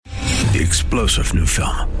The explosive new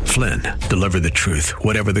film, Flynn, deliver the truth,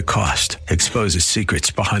 whatever the cost, exposes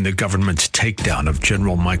secrets behind the government's takedown of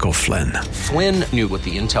General Michael Flynn. Flynn knew what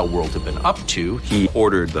the intel world had been up to. He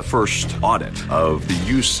ordered the first audit of the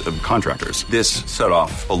use of contractors. This set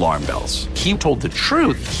off alarm bells. He told the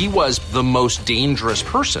truth. He was the most dangerous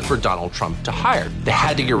person for Donald Trump to hire. They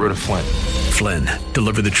had to get rid of Flynn. Flynn,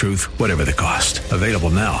 deliver the truth, whatever the cost. Available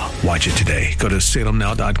now. Watch it today. Go to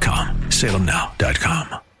salemnow.com.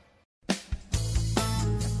 salemnow.com.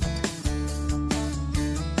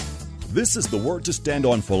 This is the Word to Stand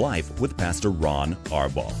On for Life with Pastor Ron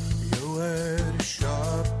Arbaugh. Your word is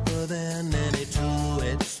sharper than any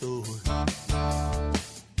two-edged sword,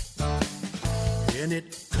 and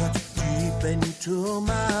it cuts deep into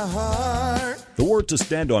my heart. The Word to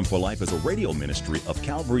Stand On for Life is a radio ministry of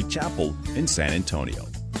Calvary Chapel in San Antonio.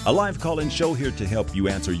 A live call-in show here to help you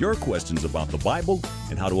answer your questions about the Bible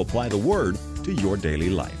and how to apply the Word to your daily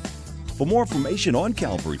life. For more information on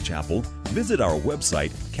Calvary Chapel, visit our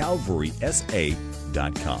website,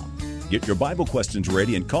 calvarysa.com. Get your Bible questions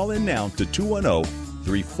ready and call in now to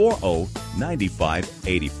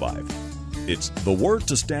 210-340-9585. It's The Word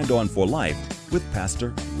to Stand On for Life with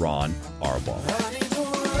Pastor Ron Arbaugh.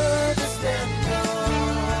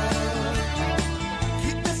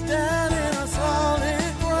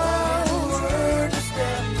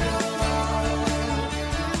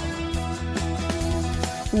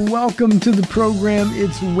 Welcome to the program.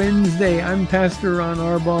 It's Wednesday. I'm Pastor Ron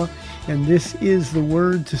Arbaugh, and this is the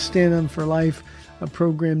Word to Stand On for Life, a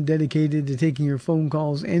program dedicated to taking your phone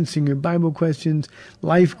calls, answering your Bible questions,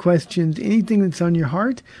 life questions, anything that's on your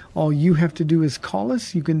heart. All you have to do is call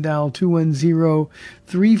us. You can dial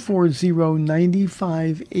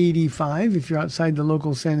 210-340-9585 if you're outside the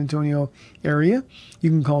local San Antonio area.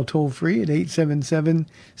 You can call toll-free at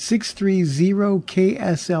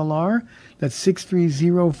 877-630-KSLR. That's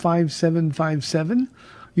 630-5757.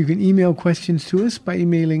 You can email questions to us by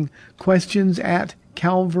emailing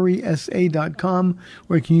questions@calvarysa.com,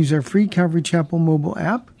 or you can use our free Calvary Chapel mobile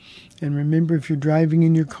app. And remember, if you're driving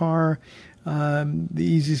in your car, the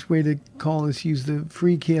easiest way to call us, use the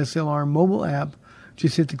free KSLR mobile app.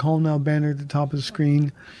 Just hit the Call Now banner at the top of the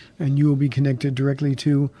screen, and you will be connected directly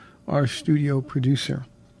to our studio producer.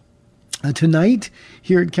 Tonight,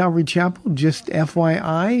 here at Calvary Chapel, just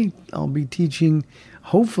FYI, I'll be teaching,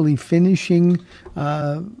 hopefully finishing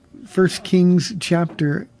 1 Kings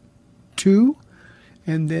chapter 2.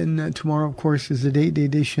 And then tomorrow, of course, is the date day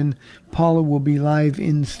edition. Paula will be live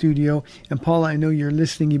in studio. And Paula, I know you're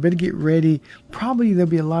listening. You better get ready. Probably there'll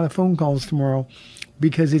be a lot of phone calls tomorrow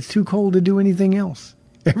because it's too cold to do anything else.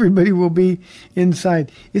 Everybody will be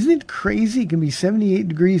inside. Isn't it crazy? It can be 78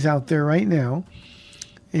 degrees out there right now.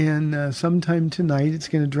 And sometime tonight, it's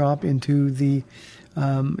going to drop into the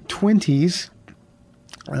 20s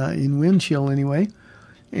in wind chill anyway.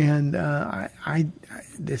 And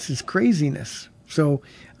this is craziness. So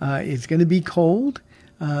it's going to be cold.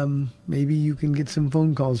 Maybe you can get some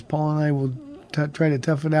phone calls. Paul and I will try to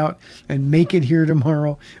tough it out and make it here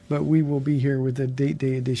tomorrow. But we will be here with the date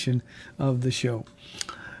day edition of the show.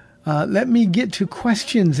 Let me get to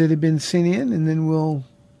questions that have been sent in, and then we'll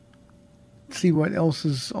see what else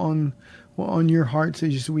is on your hearts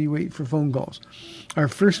as we wait for phone calls. Our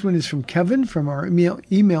first one is from Kevin from our email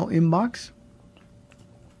inbox.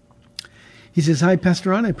 He says, "Hi, Pastor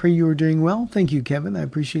Ron. I pray you are doing well." Thank you, Kevin. I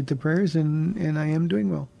appreciate the prayers, and I am doing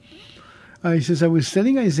well. He says, "I was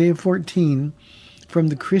studying Isaiah 14 from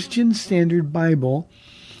the Christian Standard Bible.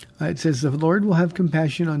 It says, the Lord will have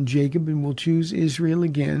compassion on Jacob and will choose Israel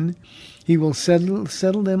again. He will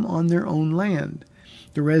settle them on their own land.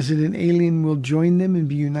 The resident alien will join them and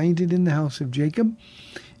be united in the house of Jacob."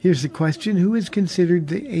 Here's the question: who is considered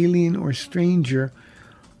the alien or stranger?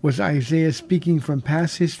 Was Isaiah speaking from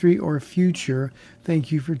past history or future?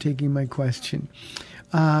 Thank you for taking my question.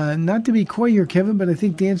 Not to be coy here, Kevin, but I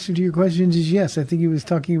think the answer to your questions is yes. I think he was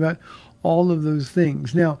talking about all of those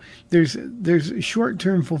things. Now, there's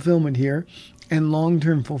short-term fulfillment here and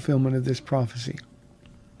long-term fulfillment of this prophecy.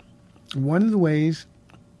 One of the ways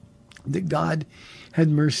that God had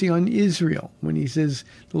mercy on Israel, when he says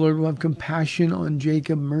the Lord will have compassion on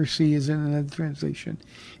Jacob, mercy is in another translation,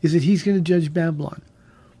 is that he's going to judge Babylon.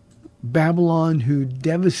 Babylon, who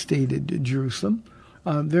devastated Jerusalem,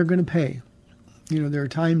 they're going to pay. You know, there are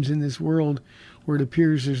times in this world where it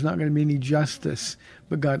appears there's not going to be any justice,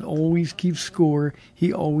 but God always keeps score.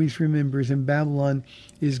 He always remembers, and Babylon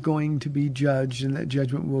is going to be judged, and that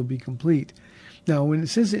judgment will be complete. Now, when it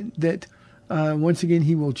says that once again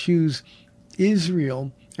he will choose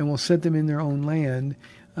Israel and will set them in their own land,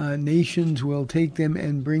 nations will take them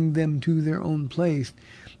and bring them to their own place,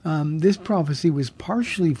 This prophecy was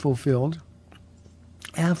partially fulfilled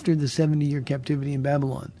after the 70-year captivity in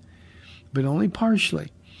Babylon, but only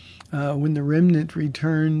partially. When the remnant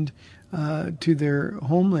returned to their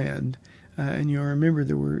homeland, and you'll remember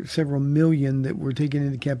there were several million that were taken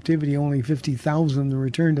into captivity, only 50,000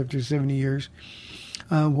 returned after 70 years.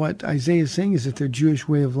 What Isaiah is saying is that their Jewish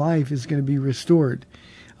way of life is going to be restored.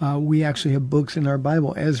 We actually have books in our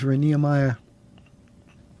Bible, Ezra, Nehemiah,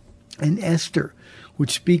 and Esther,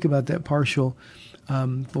 which speak about that partial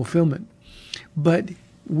fulfillment. But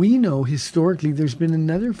we know historically there's been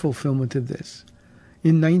another fulfillment of this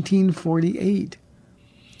in 1948.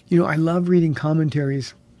 I love reading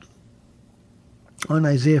commentaries on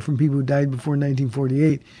Isaiah from people who died before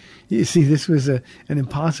 1948. You see, this was an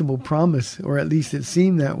impossible promise, or at least it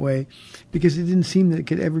seemed that way, because it didn't seem that it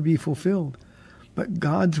could ever be fulfilled. But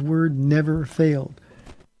God's word never failed.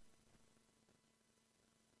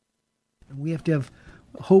 And we have to have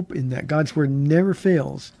hope in that. God's word never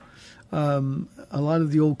fails. A lot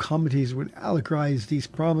of the old commentators would allegorize these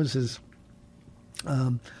promises,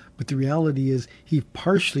 but the reality is he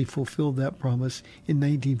partially fulfilled that promise in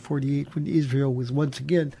 1948 when Israel was once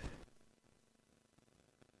again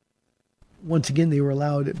they were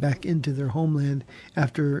allowed back into their homeland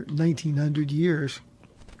after 1900 years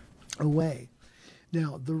away.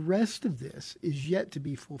 Now, the rest of this is yet to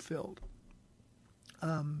be fulfilled.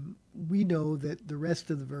 We know that the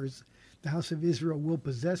rest of the verse, the house of Israel will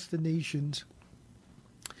possess the nations.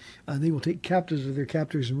 They will take captives of their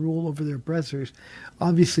captors and rule over their oppressors.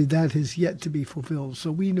 Obviously, that is yet to be fulfilled.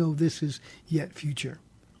 So we know this is yet future.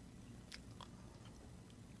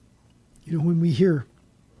 When we hear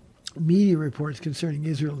media reports concerning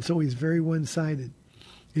Israel, it's always very one-sided.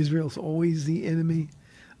 Israel's always the enemy,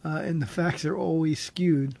 and the facts are always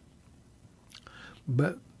skewed.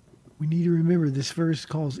 But we need to remember this verse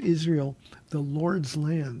calls Israel the Lord's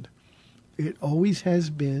land. It always has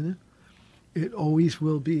been. It always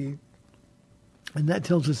will be. And that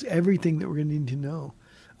tells us everything that we're going to need to know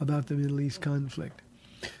about the Middle East conflict.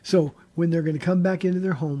 So when they're going to come back into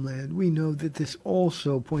their homeland, we know that this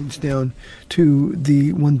also points down to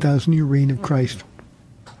the 1,000-year reign of Christ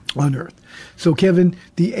on earth. So, Kevin,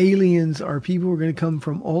 the aliens are people who are going to come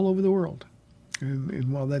from all over the world.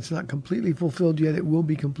 And while that's not completely fulfilled yet, it will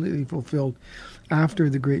be completely fulfilled after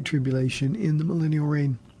the Great Tribulation in the millennial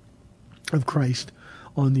reign of Christ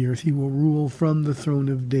on the earth. He will rule from the throne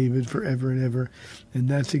of David forever and ever. And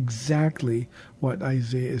that's exactly what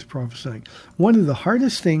Isaiah is prophesying. One of the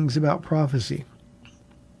hardest things about prophecy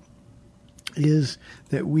is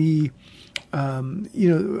that we,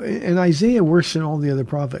 and Isaiah worse than all the other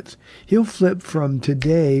prophets. He'll flip from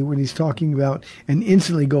today when he's talking about and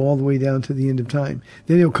instantly go all the way down to the end of time.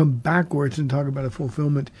 Then he'll come backwards and talk about a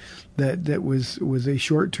fulfillment that was a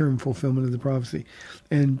short-term fulfillment of the prophecy.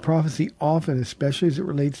 And prophecy often, especially as it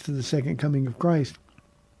relates to the second coming of Christ,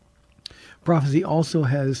 prophecy also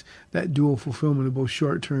has that dual fulfillment of both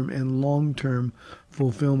short-term and long-term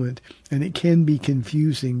fulfillment. And it can be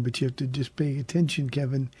confusing, but you have to just pay attention,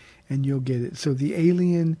 Kevin, and you'll get it. So the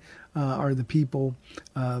alien are the people.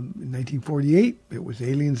 In 1948, it was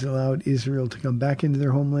aliens that allowed Israel to come back into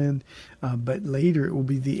their homeland. But later it will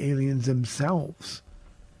be the aliens themselves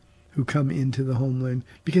who come into the homeland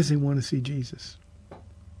because they want to see Jesus.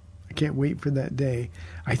 I can't wait for that day.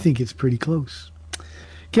 I think it's pretty close.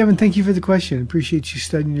 Kevin, thank you for the question. Appreciate you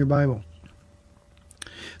studying your Bible.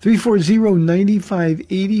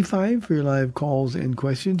 340-9585 for your live calls and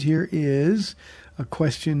questions. Here is a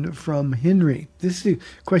question from Henry. This is a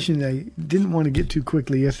question that I didn't want to get to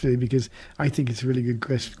quickly yesterday because I think it's a really good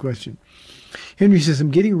question. Henry says,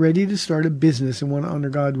 I'm getting ready to start a business and want to honor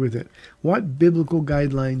God with it. What biblical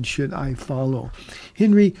guidelines should I follow?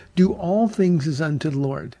 Henry, do all things as unto the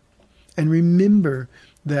Lord. And remember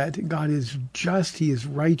that God is just, He is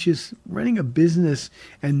righteous. Running a business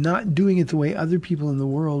and not doing it the way other people in the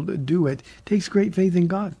world do it takes great faith in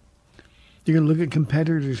God. You're going to look at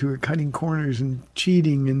competitors who are cutting corners and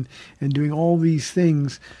cheating and doing all these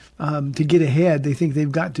things to get ahead. They think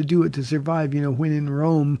they've got to do it to survive, when in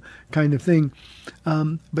Rome kind of thing.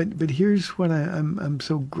 But here's what I'm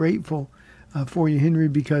so grateful for you, Henry,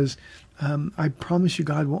 because I promise you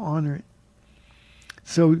God will honor it.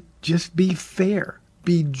 So just be fair.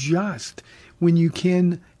 Be just when you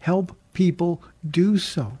can help people do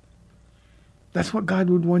so. That's what God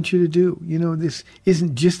would want you to do. This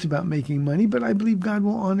isn't just about making money, but I believe God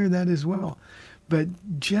will honor that as well. But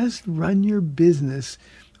just run your business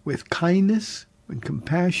with kindness, with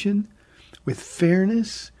compassion, with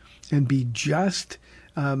fairness, and be just.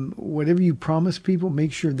 Whatever you promise people,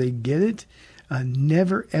 make sure they get it.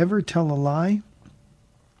 Never, ever tell a lie.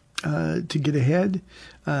 to get ahead.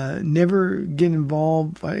 Never get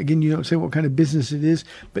involved. Again, you don't say what kind of business it is,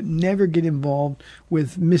 but never get involved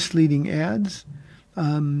with misleading ads.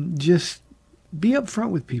 Just be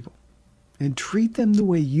upfront with people and treat them the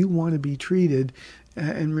way you want to be treated.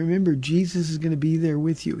 And remember, Jesus is going to be there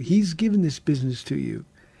with you. He's given this business to you,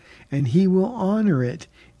 and he will honor it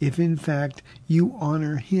if, in fact, you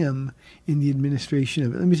honor him in the administration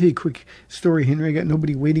of it. Let me tell you a quick story, Henry. I got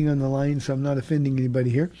nobody waiting on the line, so I'm not offending anybody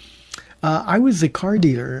here. I was a car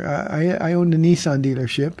dealer. I owned a Nissan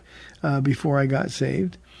dealership before I got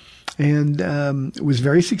saved, and was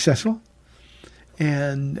very successful.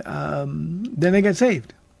 And then I got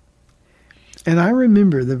saved. And I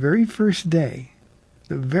remember the very first day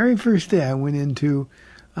I went into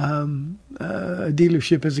a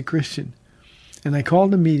dealership as a Christian. And I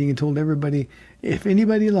called a meeting and told everybody, if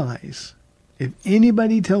anybody lies, if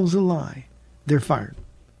anybody tells a lie, they're fired.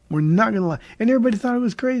 We're not going to lie. And everybody thought it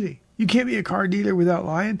was crazy. You can't be a car dealer without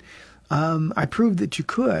lying. I proved that you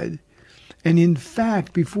could. And in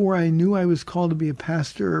fact, before I knew I was called to be a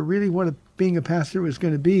pastor, or really what being a pastor was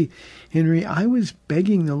going to be, Henry, I was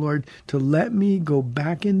begging the Lord to let me go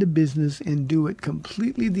back into business and do it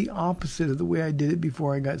completely the opposite of the way I did it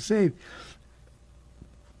before I got saved.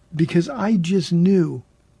 Because I just knew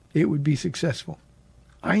it would be successful.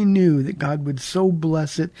 I knew that God would so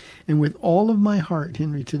bless it, and with all of my heart,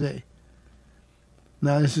 Henry, today.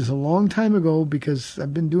 Now, this is a long time ago because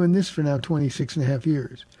I've been doing this for now 26 and a half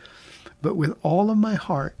years. But with all of my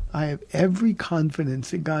heart, I have every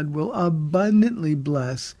confidence that God will abundantly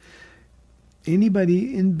bless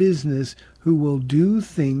anybody in business who will do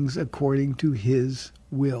things according to his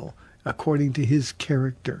will, according to his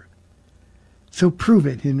character. So prove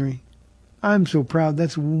it, Henry. I'm so proud.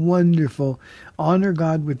 That's wonderful. Honor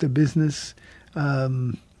God with the business.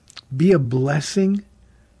 Be a blessing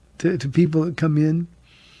to people that come in.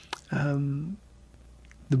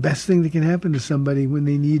 The best thing that can happen to somebody when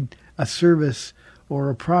they need a service or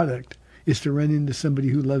a product is to run into somebody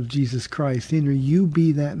who loves Jesus Christ. Henry, you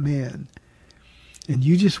be that man. And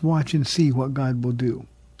you just watch and see what God will do.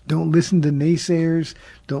 Don't listen to naysayers.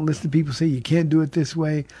 Don't listen to people say you can't do it this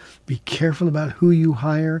way. Be careful about who you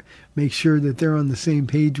hire. Make sure that they're on the same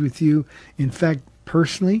page with you. In fact,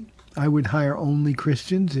 personally, I would hire only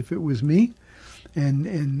Christians if it was me.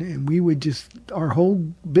 And we would just, our whole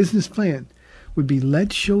business plan would be,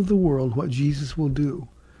 let's show the world what Jesus will do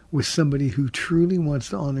with somebody who truly wants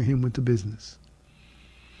to honor him with the business.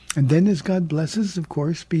 And then as God blesses, of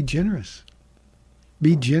course, be generous.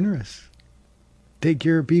 Be generous. Take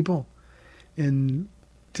care of people and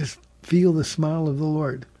just feel the smile of the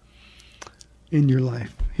Lord in your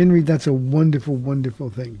life. Henry, that's a wonderful, wonderful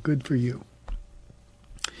thing. Good for you.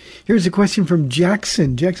 Here's a question from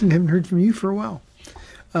Jackson. Jackson, haven't heard from you for a while.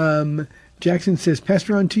 Jackson says,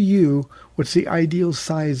 Pastor, on to you, what's the ideal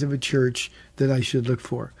size of a church that I should look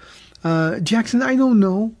for? Jackson, I don't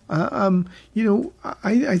know.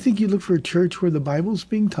 I think you look for a church where the Bible's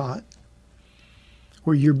being taught,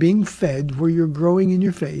 where you're being fed, where you're growing in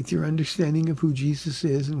your faith, your understanding of who Jesus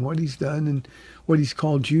is and what he's done and what he's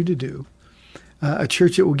called you to do. A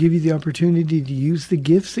church that will give you the opportunity to use the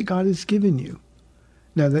gifts that God has given you.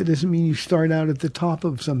 Now, that doesn't mean you start out at the top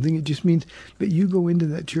of something. It just means that you go into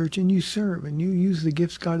that church and you serve and you use the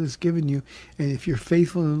gifts God has given you. And if you're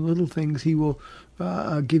faithful in little things, he will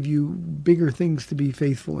give you bigger things to be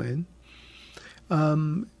faithful in.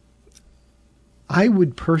 I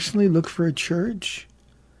would personally look for a church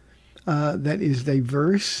that is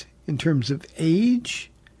diverse in terms of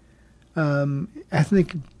age,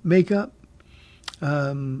 ethnic makeup.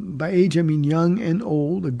 By age, I mean young and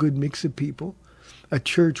old, a good mix of people. A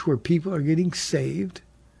church where people are getting saved,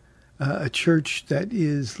 a church that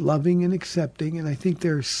is loving and accepting, and I think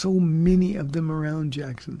there are so many of them around,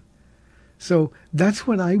 Jackson. So that's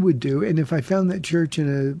what I would do, and if I found that church in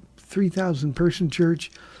a 3,000-person church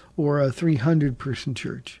or a 300-person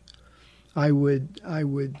church, I would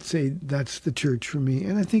say that's the church for me,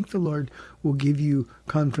 and I think the Lord will give you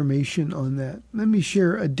confirmation on that. Let me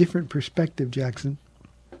share a different perspective, Jackson.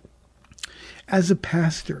 As a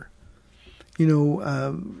pastor,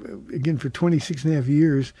 again, for 26 and a half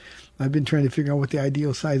years, I've been trying to figure out what the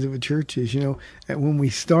ideal size of a church is. And when we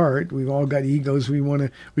start, we've all got egos. We want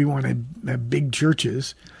to have big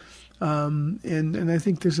churches. And I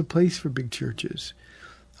think there's a place for big churches.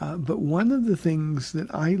 But one of the things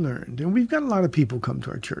that I learned, and we've got a lot of people come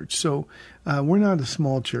to our church, so we're not a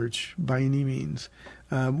small church by any means.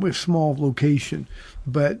 We're a small location,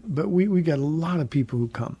 but we got a lot of people who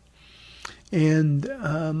come.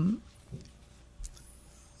 And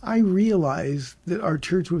I realized that our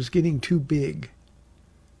church was getting too big.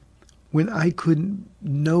 when I couldn't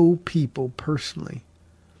know people personally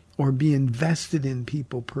or be invested in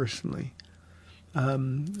people personally.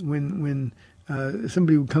 When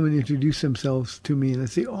somebody would come and introduce themselves to me and I'd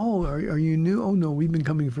say, oh, are you new? Oh, no, we've been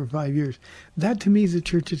coming for 5 years. That to me is a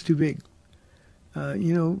church that's too big.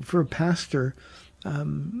 For a pastor,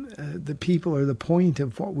 the people are the point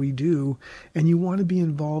of what we do, and you want to be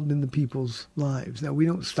involved in the people's lives. Now, we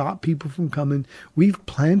don't stop people from coming. We've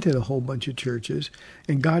planted a whole bunch of churches,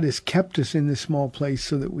 and God has kept us in this small place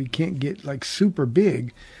so that we can't get like super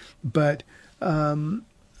big. But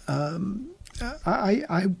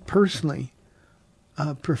I personally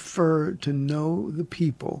prefer to know the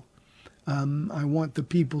people. I want the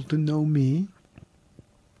people to know me.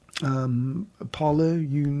 Paula,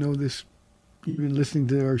 you know this. You've been listening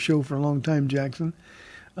to our show for a long time, Jackson.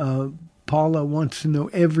 Paula wants to know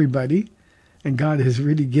everybody, and God has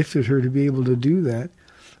really gifted her to be able to do that.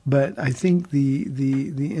 But I think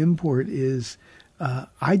the import is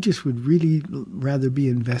I just would really rather be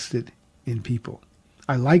invested in people.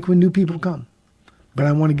 I like when new people come, but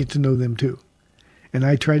I want to get to know them too. And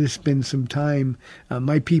I try to spend some time.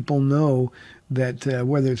 My people know that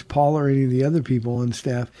whether it's Paul or any of the other people on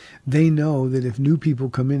staff, they know that if new people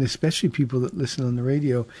come in, especially people that listen on the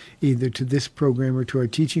radio, either to this program or to our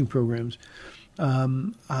teaching programs,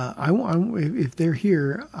 if they're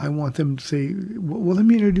here, I want them to say, well, let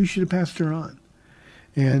me introduce you to Pastor Ron.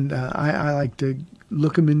 And I like to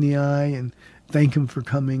look them in the eye and thank them for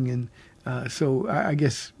coming. And so I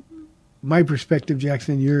guess my perspective,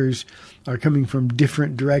 Jackson, and yours are coming from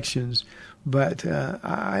different directions. But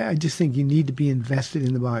I just think you need to be invested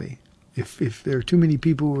in the body. If there are too many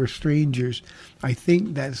people who are strangers, I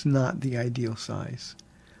think that's not the ideal size.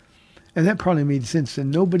 And that probably made sense to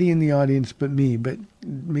nobody in the audience but me, but it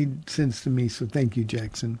made sense to me, so thank you,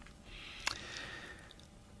 Jackson.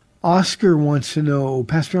 Oscar wants to know,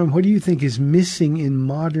 Pastor Ron, what do you think is missing in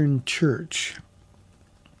modern church?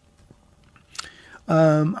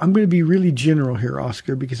 I'm going to be really general here,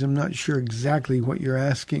 Oscar, because I'm not sure exactly what you're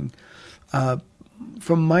asking.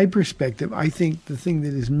 From my perspective, I think the thing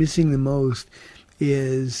that is missing the most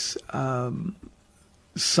is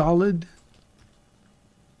solid,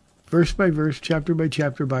 verse by verse, chapter by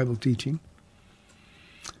chapter Bible teaching.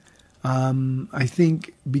 I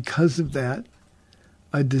think because of that,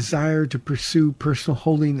 a desire to pursue personal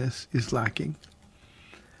holiness is lacking.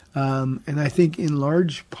 And I think in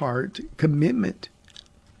large part, commitment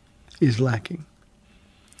is lacking.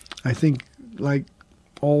 I think, like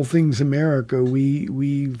all things America,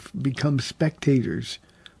 we've become spectators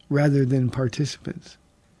rather than participants.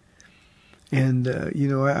 And,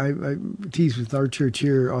 I tease with our church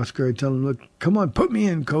here, Oscar. I tell them, look, come on, put me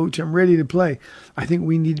in, coach. I'm ready to play. I think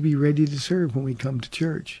we need to be ready to serve when we come to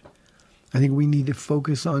church. I think we need to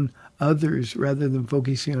focus on others rather than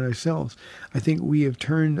focusing on ourselves. I think we have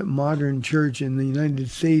turned modern church in the United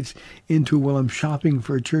States into, well, I'm shopping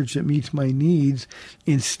for a church that meets my needs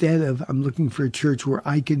instead of I'm looking for a church where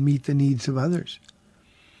I can meet the needs of others.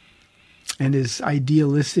 And as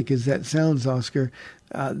idealistic as that sounds, Oscar,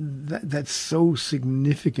 that's so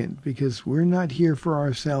significant because we're not here for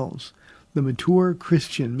ourselves. The mature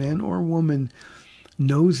Christian, man or woman,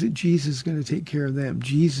 knows that Jesus is going to take care of them.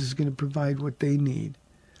 Jesus is going to provide what they need.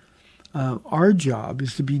 Our job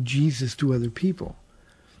is to be Jesus to other people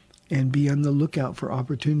and be on the lookout for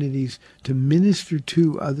opportunities to minister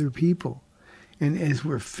to other people. And as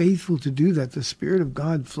we're faithful to do that, the Spirit of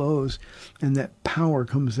God flows and that power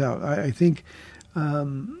comes out. I think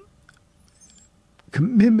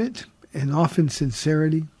commitment and often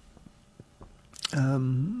sincerity.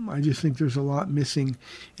 I just think there's a lot missing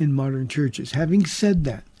in modern churches. Having said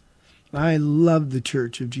that, I love the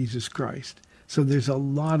Church of Jesus Christ. So there's a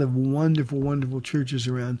lot of wonderful, wonderful churches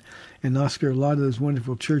around. And Oscar, a lot of those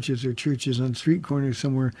wonderful churches are churches on street corners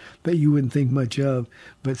somewhere that you wouldn't think much of.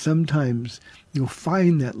 But sometimes you'll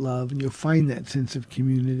find that love and you'll find that sense of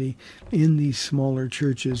community in these smaller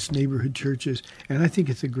churches, neighborhood churches. And I think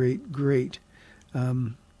it's a great, great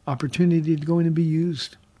opportunity to go in and be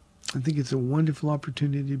used. I think it's a wonderful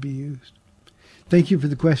opportunity to be used. Thank you for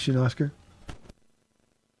the question, Oscar.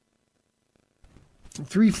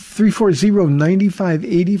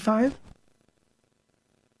 340-9585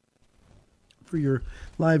 for your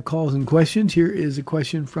live calls and questions. Here is a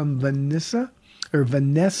question from Vanessa.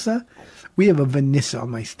 We have a Vanessa on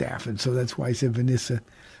my staff, and so that's why I said Vanessa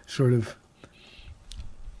sort of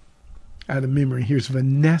out of memory. Here's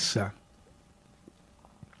Vanessa.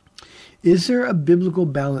 Is there a biblical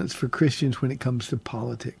balance for Christians when it comes to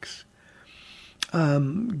politics?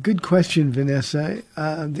 Good question, Vanessa.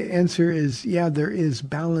 The answer is, yeah, there is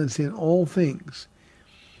balance in all things.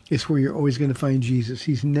 is where you're always going to find Jesus.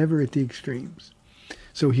 He's never at the extremes.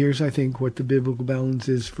 So here's, I think, what the biblical balance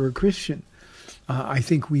is for a Christian. I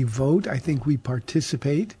think we vote. I think we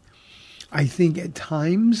participate. I think at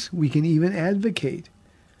times we can even advocate.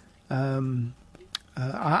 I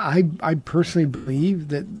personally believe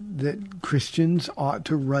that Christians ought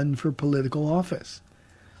to run for political office.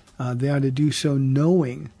 They ought to do so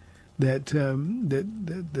knowing that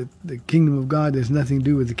the kingdom of God has nothing to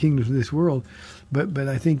do with the kingdoms of this world. But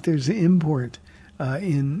I think there's an import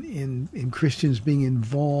in Christians being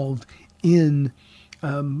involved in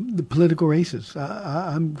the political races.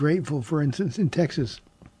 I'm grateful, for instance, in Texas,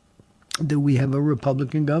 that we have a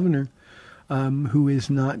Republican governor who is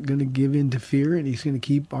not going to give in to fear, and he's going to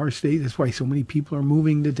keep our state. That's why so many people are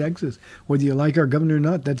moving to Texas. Whether you like our governor or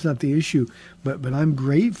not, that's not the issue. But I'm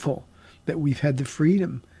grateful that we've had the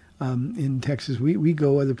freedom in Texas. We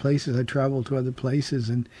go other places. I travel to other places,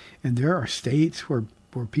 and there are states where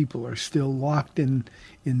people are still locked in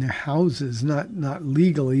their houses, not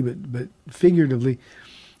legally, but figuratively,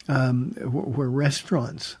 where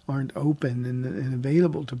restaurants aren't open and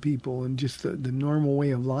available to people, and just the normal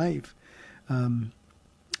way of life.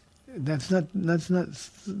 That's not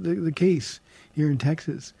the case here in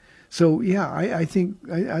Texas. So yeah, I think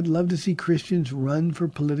I'd love to see Christians run for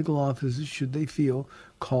political offices should they feel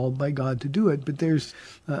called by God to do it. But there's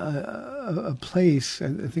a place,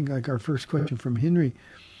 I think, like our first question from Henry,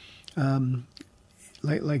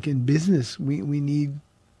 like in business, we need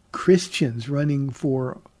Christians running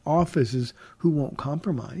for offices who won't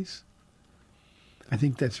compromise. I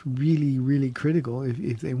think that's really, really critical.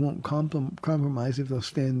 If they won't compromise, if they'll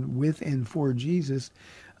stand with and for Jesus,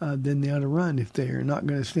 then they ought to run. If they're not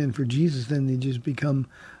going to stand for Jesus, then they just become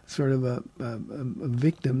sort of a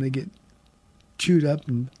victim. They get chewed up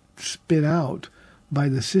and spit out by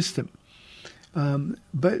the system.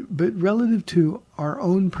 But relative to our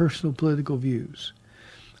own personal political views,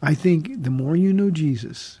 I think the more you know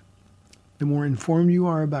Jesus, the more informed you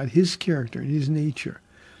are about his character and his nature,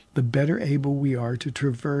 the better able we are to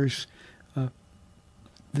traverse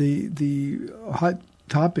the hot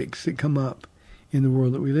topics that come up in the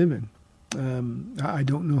world that we live in. I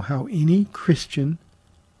don't know how any Christian,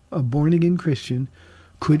 a born-again Christian,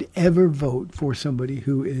 could ever vote for somebody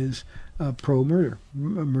who is pro-murder,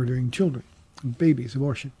 murdering children, babies,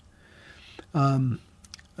 abortion.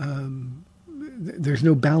 There's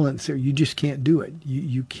no balance there. You just can't do it.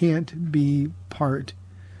 You can't be part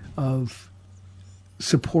of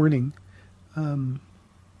supporting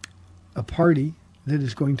a party that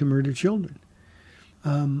is going to murder children.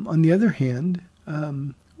 On the other hand,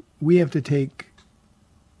 we have to take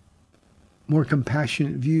more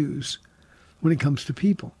compassionate views when it comes to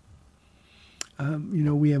people.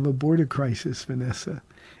 We have a border crisis, Vanessa,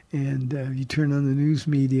 and you turn on the news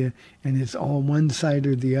media and it's all one side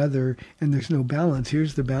or the other, and there's no balance.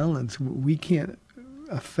 Here's the balance. We can't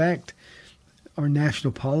affect our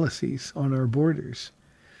national policies on our borders.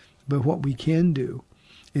 But what we can do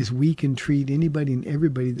is we can treat anybody and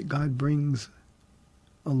everybody that God brings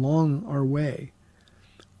along our way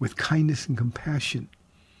with kindness and compassion.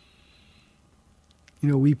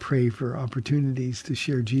 We pray for opportunities to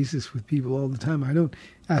share Jesus with people all the time. I don't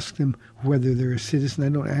ask them whether they're a citizen. I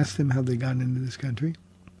don't ask them how they got into this country.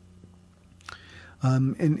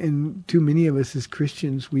 And too many of us as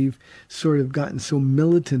Christians, we've sort of gotten so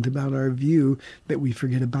militant about our view that we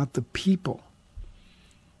forget about the people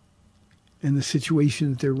and the situation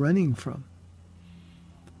that they're running from.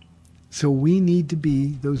 So we need to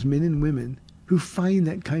be those men and women who find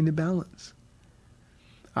that kind of balance.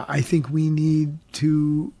 I think we need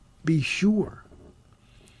to be sure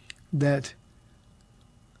that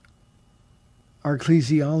our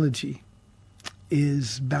ecclesiology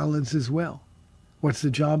is balanced as well. What's the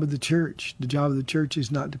job of the church? The job of the church is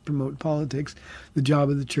not to promote politics. The job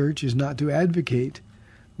of the church is not to advocate.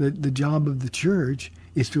 The job of the church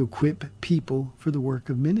is to equip people for the work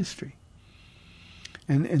of ministry.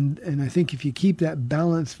 And I think if you keep that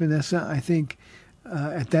balance, Vanessa, I think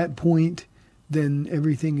at that point, then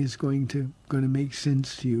everything is going to make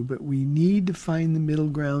sense to you. But we need to find the middle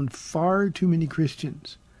ground. Far too many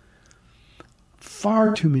Christians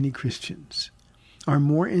are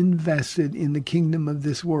more invested in the kingdom of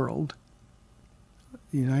this world,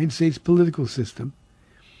 the United States political system,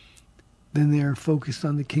 than they are focused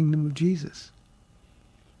on the kingdom of Jesus.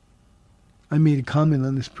 I made a comment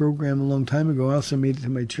on this program a long time ago. I also made it to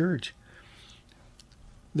my church.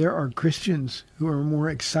 There are Christians who are more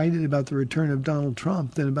excited about the return of Donald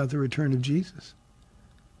Trump than about the return of Jesus.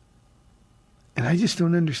 And I just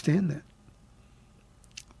don't understand that.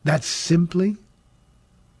 That's simply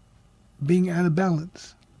being out of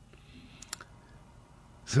balance.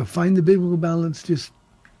 So find the biblical balance. Just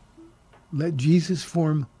let Jesus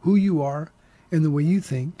form who you are and the way you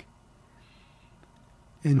think.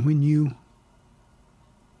 And when you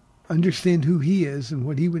understand who he is and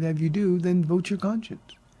what he would have you do, then vote your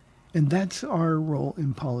conscience. And that's our role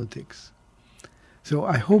in politics. So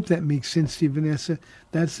I hope that makes sense to you, Vanessa.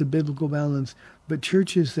 That's the biblical balance. But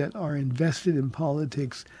churches that are invested in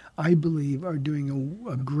politics, I believe, are doing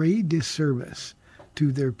a great disservice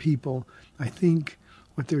to their people. I think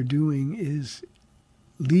what they're doing is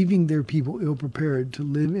leaving their people ill-prepared to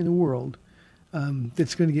live in a world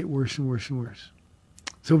that's going to get worse and worse and worse.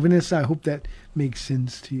 So, Vanessa, I hope that makes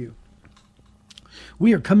sense to you.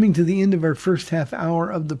 We are coming to the end of our first half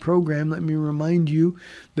hour of the program. Let me remind you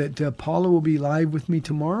that Paula will be live with me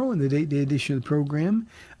tomorrow in the Date Day edition of the program.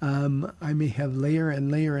 I may have layer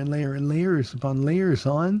and layer and layer and layers upon layers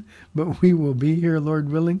on, but we will be here, Lord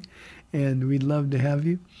willing, and we'd love to have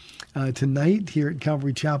you. Tonight here at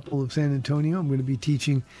Calvary Chapel of San Antonio, I'm going to be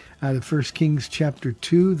teaching out of 1 Kings chapter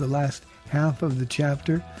 2, the last half of the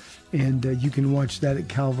chapter. And you can watch that at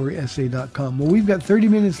calvarysa.com. Well, we've got 30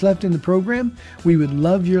 minutes left in the program. We would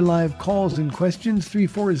love your live calls and questions,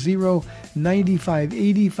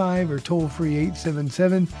 340-9585 or toll-free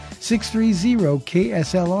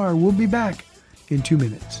 877-630-KSLR. We'll be back in 2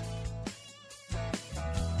 minutes.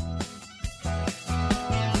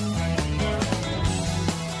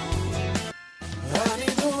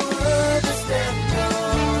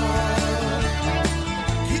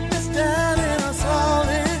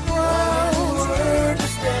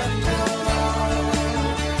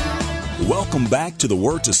 Welcome back to the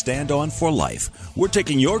Word to Stand On for Life. We're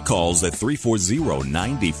taking your calls at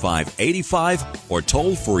 340-9585 or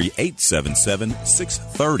toll-free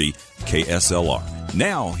 877-630-KSLR.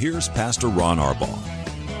 Now, here's Pastor Ron Arbaugh.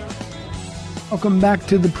 Welcome back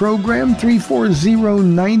to the program,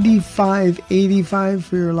 340-9585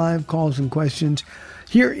 for your live calls and questions.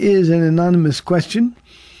 Here is an anonymous question.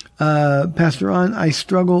 Pastor Ron, I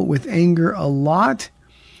struggle with anger a lot.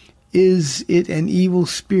 Is it an evil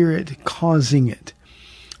spirit causing it?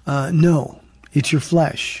 No, it's your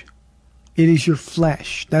flesh. It is your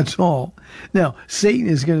flesh. That's all. Now, Satan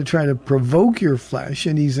is going to try to provoke your flesh,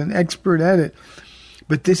 and he's an expert at it.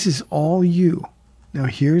 But this is all you. Now,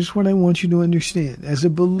 here's what I want you to understand. As a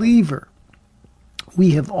believer,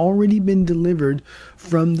 we have already been delivered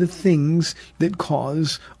from the things that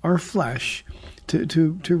cause our flesh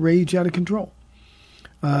to rage out of control.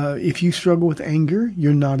 If you struggle with anger,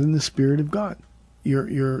 you're not in the Spirit of God.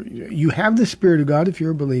 You have the Spirit of God if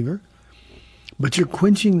you're a believer, but you're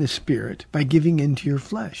quenching the Spirit by giving in to your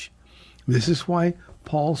flesh. This is why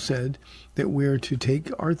Paul said that we're to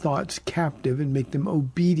take our thoughts captive and make them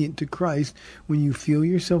obedient to Christ. When you feel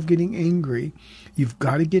yourself getting angry, you've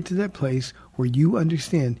got to get to that place where you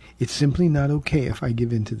understand it's simply not okay if I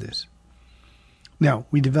give in to this. Now,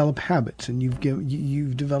 we develop habits, and you've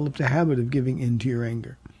developed a habit of giving in to your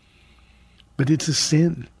anger. But it's a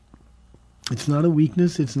sin. It's not a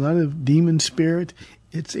weakness. It's not a demon spirit.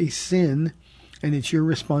 It's a sin, and it's your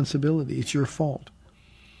responsibility. It's your fault.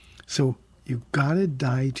 So you've got to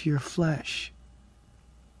die to your flesh.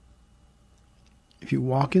 If you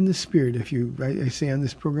walk in the Spirit, I say on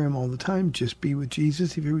this program all the time, just be with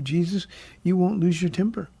Jesus. If you're with Jesus, you won't lose your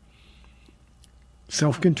temper.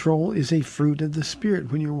 Self-control is a fruit of the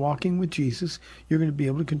Spirit. When you're walking with Jesus, you're going to be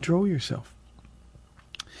able to control yourself.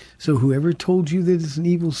 So whoever told you that it's an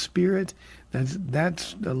evil spirit,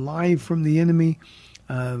 that's a lie from the enemy,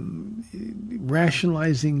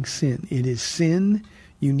 rationalizing sin. It is sin.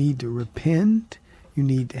 You need to repent. You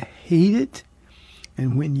need to hate it.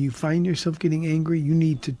 And when you find yourself getting angry, you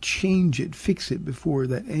need to change it, fix it before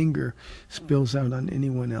that anger spills out on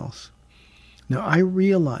anyone else. Now, I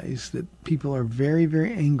realize that people are very,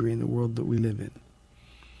 very angry in the world that we live in.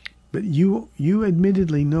 But you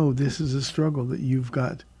admittedly know this is a struggle that you've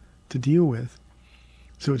got to deal with.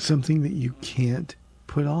 So it's something that you can't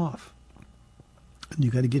put off. And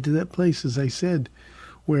you got to get to that place, as I said,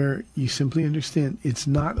 where you simply understand it's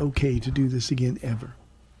not okay to do this again ever.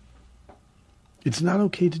 It's not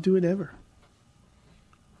okay to do it ever.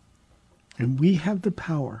 And we have the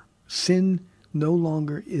power. Sin no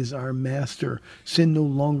longer is our master. Sin no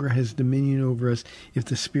longer has dominion over us. If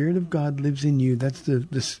the Spirit of God lives in you, that's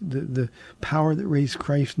the power that raised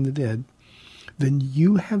Christ from the dead, then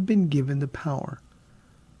you have been given the power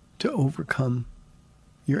to overcome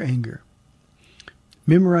your anger.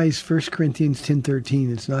 Memorize 1 Corinthians 10:13.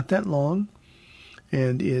 It's not that long,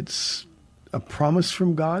 and it's a promise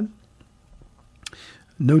from God.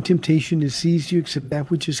 No temptation has seized you except that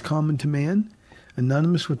which is common to man.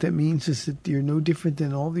 Anonymous, what that means is that you're no different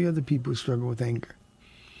than all the other people who struggle with anger.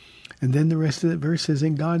 And then the rest of that verse says,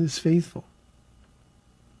 and God is faithful.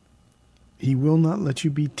 He will not let you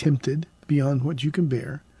be tempted beyond what you can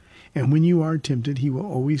bear. And when you are tempted, he will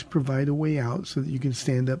always provide a way out so that you can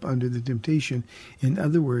stand up under the temptation. In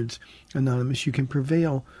other words, Anonymous, you can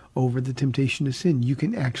prevail over the temptation to sin. You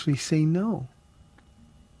can actually say no.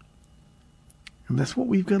 And that's what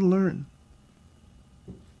we've got to learn.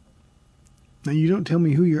 Now, you don't tell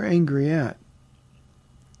me who you're angry at.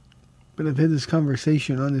 But I've had this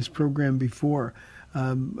conversation on this program before.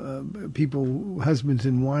 People, husbands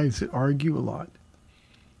and wives that argue a lot.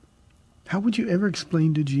 How would you ever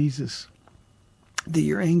explain to Jesus that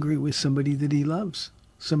you're angry with somebody that he loves,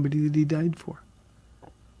 somebody that he died for?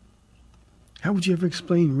 How would you ever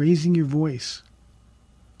explain raising your voice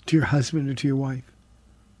to your husband or to your wife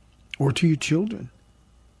or to your children?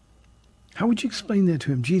 How would you explain that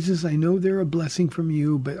to him? Jesus, I know they're a blessing from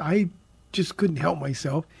you, but I just couldn't help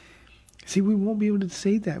myself. See, we won't be able to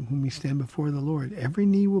say that when we stand before the Lord. Every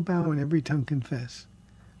knee will bow and every tongue confess.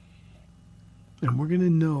 And we're going to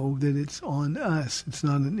know that it's on us. It's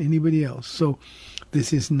not on anybody else. So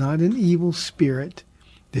this is not an evil spirit.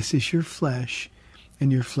 This is your flesh,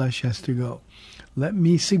 and your flesh has to go. Let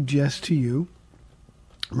me suggest to you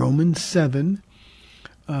Romans 7,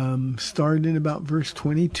 start in about verse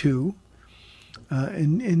 22,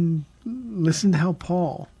 and listen to how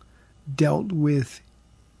Paul dealt with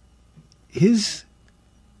his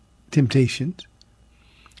temptations.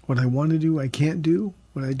 What I want to do, I can't do.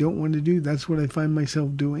 What I don't want to do, that's what I find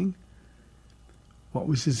myself doing. What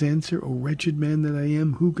was his answer? O wretched man that I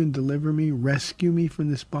am, who can deliver me, rescue me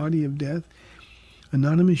from this body of death?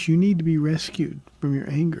 Anonymous, you need to be rescued from your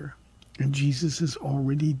anger. And Jesus has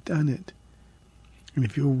already done it. And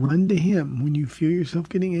if you'll run to him when you feel yourself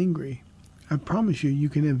getting angry, I promise you, you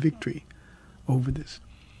can have victory over this.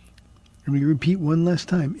 Let me repeat one last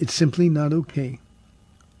time. It's simply not okay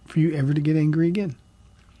for you ever to get angry again.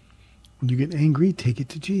 When you get angry, take it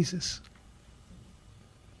to Jesus.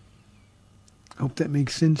 I hope that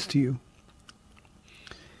makes sense to you.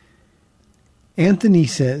 Anthony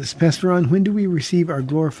says, Pastor Ron, when do we receive our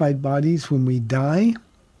glorified bodies? When we die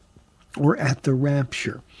or at the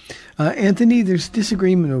rapture? Anthony, there's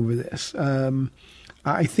disagreement over this.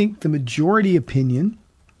 I think the majority opinion,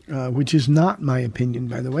 which is not my opinion,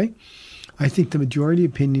 by the way, I think the majority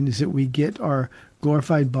opinion is that we get our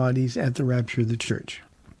glorified bodies at the rapture of the church.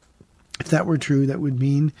 If that were true, that would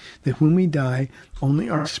mean that when we die, only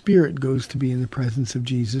our spirit goes to be in the presence of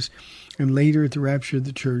Jesus. And later at the rapture of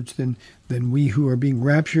the church, then we who are being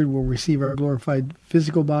raptured will receive our glorified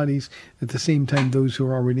physical bodies. At the same time, those who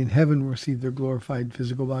are already in heaven will receive their glorified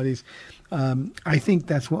physical bodies. I think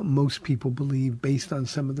that's what most people believe based on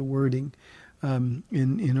some of the wording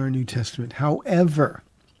in our New Testament. However,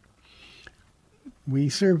 we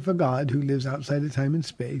serve a God who lives outside of time and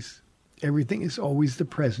space. Everything is always the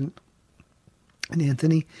present. And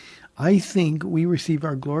Anthony, I think we receive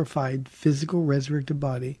our glorified physical resurrected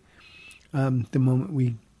body the moment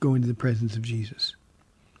we go into the presence of Jesus.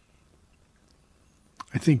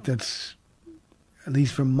 I think that's, at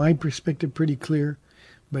least from my perspective, pretty clear.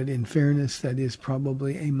 But in fairness, that is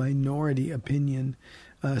probably a minority opinion,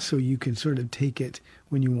 so you can sort of take it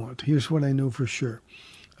when you want. Here's what I know for sure.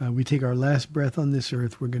 We take our last breath on this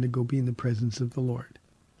earth, we're going to go be in the presence of the Lord.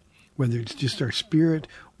 Whether it's just our spirit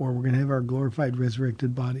or we're going to have our glorified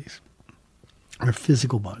resurrected bodies, our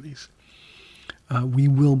physical bodies, we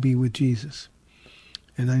will be with Jesus.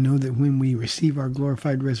 And I know that when we receive our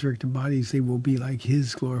glorified resurrected bodies, they will be like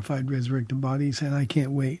his glorified resurrected bodies, and I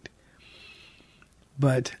can't wait.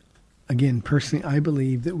 But again, personally, I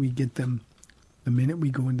believe that we get them the minute we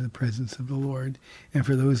go into the presence of the Lord. And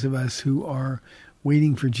for those of us who are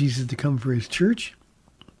waiting for Jesus to come for his church,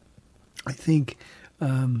 I think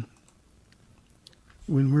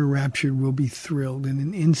when we're raptured, we'll be thrilled in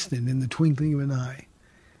an instant, in the twinkling of an eye.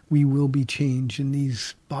 We will be changed, and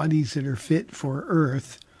these bodies that are fit for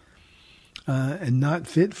earth and not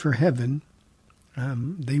fit for heaven,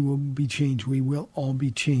 they will be changed. We will all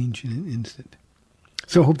be changed in an instant.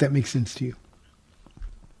 So I hope that makes sense to you.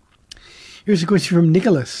 Here's a question from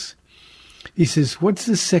Nicholas. He says, what's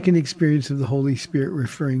the second experience of the Holy Spirit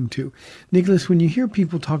referring to? Nicholas, when you hear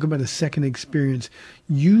people talk about a second experience,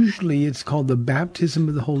 usually it's called the baptism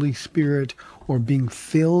of the Holy Spirit or being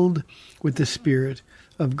filled with the Spirit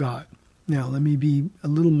of God. Now, let me be a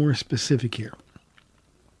little more specific here.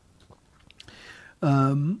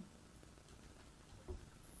 When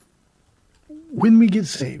we get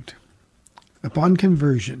saved, upon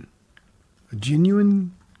conversion, a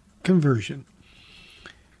genuine conversion,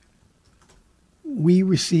 we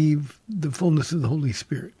receive the fullness of the Holy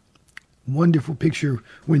Spirit. Wonderful picture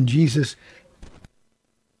when Jesus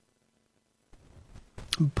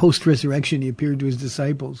Post-resurrection, he appeared to his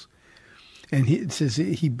disciples, and it says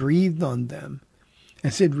he breathed on them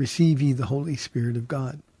and said, "Receive ye the Holy Spirit of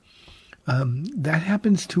God." That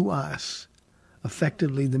happens to us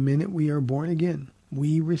effectively the minute we are born again.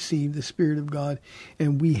 We receive the Spirit of God,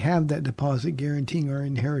 and we have that deposit guaranteeing our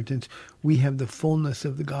inheritance. We have the fullness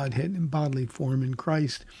of the Godhead in bodily form in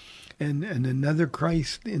Christ, and another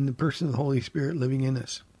Christ in the person of the Holy Spirit living in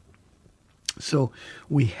us. So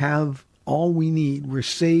we have all we need. We're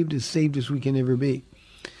saved as we can ever be.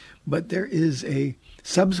 But there is a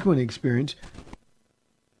subsequent experience,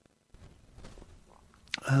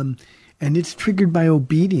 and it's triggered by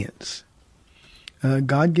obedience.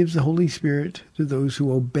 God gives the Holy Spirit to those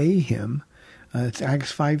who obey him. It's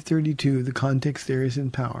Acts 5:32. The context there is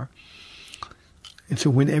in power. And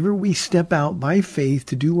so whenever we step out by faith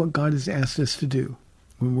to do what God has asked us to do,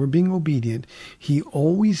 when we're being obedient, he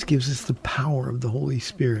always gives us the power of the Holy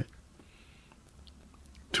Spirit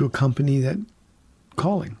to accompany that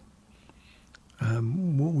calling.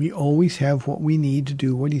 We always have what we need to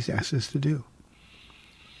do what he's asked us to do.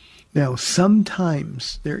 Now,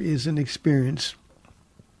 sometimes there is an experience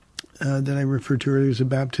that I referred to earlier as a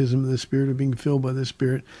baptism of the Spirit, or being filled by the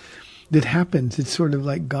Spirit, that happens. It's sort of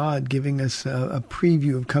like God giving us a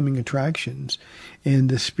preview of coming attractions, and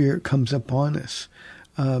the Spirit comes upon us.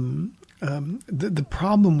 The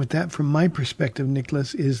problem with that, from my perspective,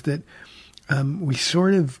 Nicholas, is that we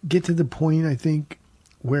sort of get to the point, I think,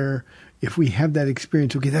 where if we have that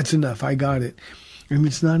experience, okay, that's enough, I got it. And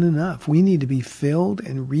it's not enough. We need to be filled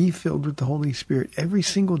and refilled with the Holy Spirit every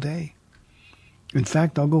single day. In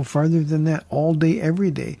fact, I'll go farther than that. All day,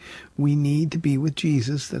 every day, we need to be with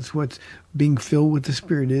Jesus. That's what being filled with the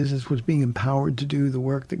Spirit is. That's what's being empowered to do the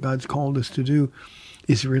work that God's called us to do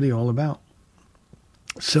is really all about.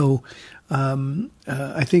 So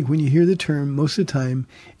I think when you hear the term, most of the time,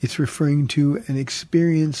 it's referring to an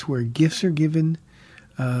experience where gifts are given.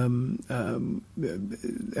 At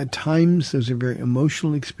times, those are very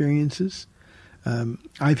emotional experiences.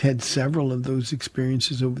 I've had several of those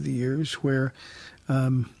experiences over the years where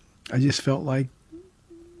I just felt like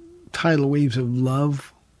tidal waves of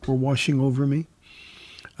love were washing over me.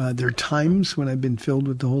 There are times when I've been filled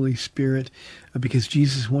with the Holy Spirit because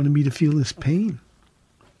Jesus wanted me to feel his pain.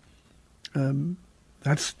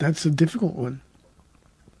 That's a difficult one.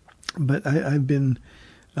 But I've been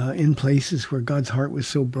in places where God's heart was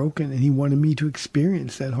so broken, and he wanted me to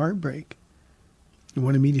experience that heartbreak. He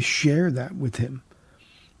wanted me to share that with him.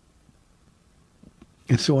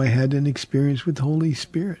 And so I had an experience with the Holy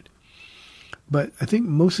Spirit. But I think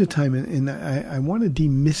most of the time, and I want to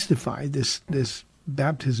demystify this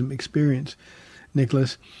baptism experience,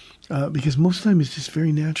 Nicholas, because most of the time it's just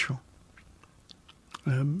very natural.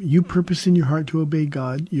 You purpose in your heart to obey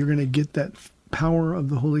God, you're going to get that power of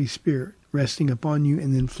the Holy Spirit resting upon you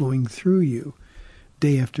and then flowing through you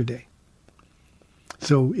day after day.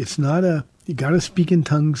 So it's not you got to speak in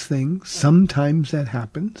tongues thing. Sometimes that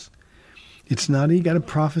happens. It's not you got to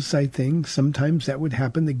prophesy thing. Sometimes that would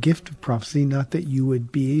happen, the gift of prophecy, not that you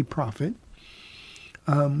would be a prophet.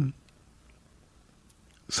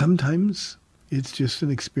 Sometimes it's just an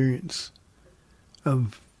experience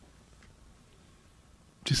of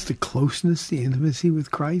just the closeness, the intimacy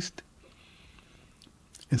with Christ.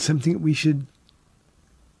 And something that we should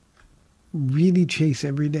really chase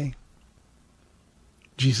every day.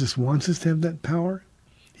 Jesus wants us to have that power.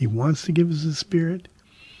 He wants to give us the Spirit.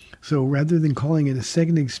 So rather than calling it a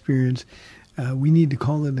second experience, we need to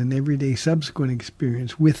call it an everyday subsequent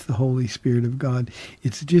experience with the Holy Spirit of God.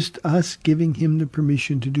 It's just us giving him the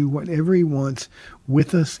permission to do whatever he wants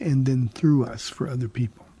with us and then through us for other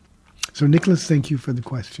people. So Nicholas, thank you for the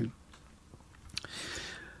question.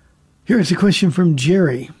 Here is a question from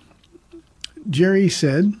Jerry. Jerry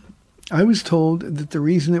said, I was told that the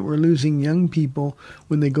reason that we're losing young people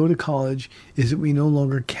when they go to college is that we no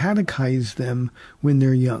longer catechize them when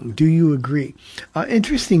they're young. Do you agree?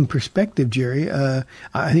 Interesting perspective, Jerry.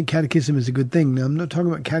 I think catechism is a good thing. Now, I'm not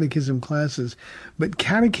talking about catechism classes, but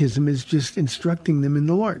catechism is just instructing them in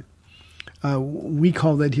the Lord. We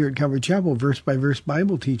call that here at Calvary Chapel verse-by-verse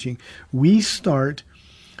Bible teaching. We start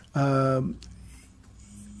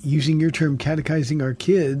using your term, catechizing our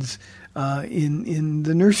kids in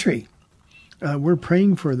the nursery. We're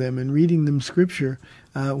praying for them and reading them scripture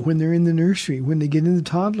when they're in the nursery, when they get in the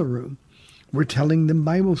toddler room. We're telling them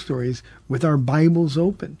Bible stories with our Bibles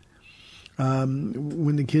open.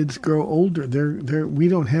 When the kids grow older, we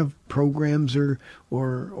don't have programs or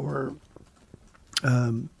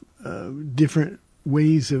different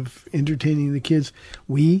ways of entertaining the kids.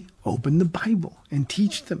 We open the Bible and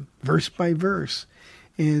teach them verse by verse.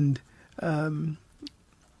 And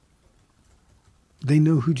they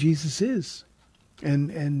know who Jesus is.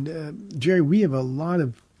 And Jerry, we have a lot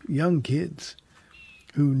of young kids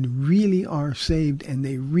who really are saved, and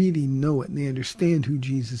they really know it, and they understand who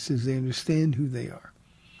Jesus is. They understand who they are.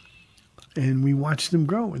 And we watch them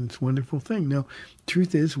grow, and it's a wonderful thing. Now,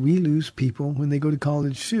 truth is, we lose people when they go to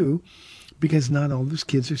college too, because not all those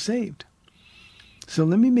kids are saved. So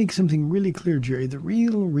let me make something really clear, Jerry. The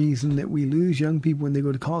real reason that we lose young people when they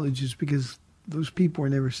go to college is because those people are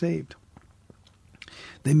never saved.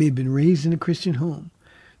 They may have been raised in a Christian home.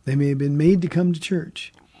 They may have been made to come to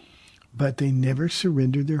church, but they never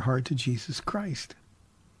surrendered their heart to Jesus Christ.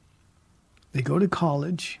 They go to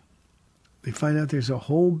college. They find out there's a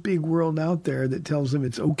whole big world out there that tells them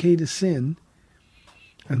it's okay to sin.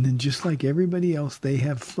 And then just like everybody else, they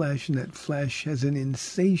have flesh, and that flesh has an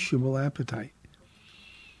insatiable appetite.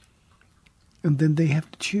 And then they have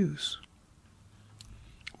to choose.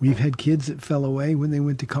 We've had kids that fell away when they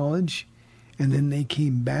went to college, and then they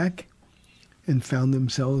came back and found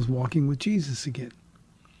themselves walking with Jesus again.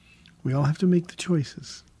 We all have to make the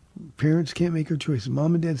choices. Parents can't make our choices.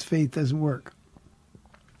 Mom and dad's faith doesn't work.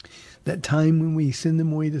 That time when we send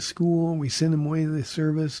them away to school, we send them away to the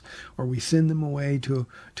service, or we send them away to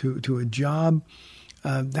a job,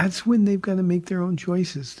 that's when they've got to make their own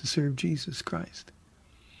choices to serve Jesus Christ.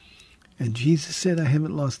 And Jesus said, I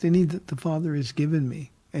haven't lost any that the Father has given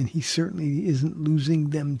me. And he certainly isn't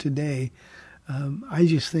losing them today. I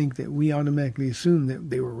just think that we automatically assume that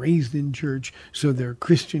they were raised in church, so they're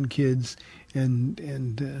Christian kids,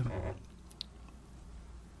 and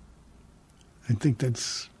I think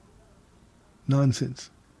that's nonsense.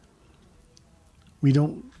 We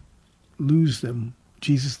don't lose them.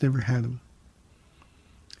 Jesus never had them.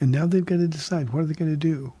 And now they've got to decide, what are they going to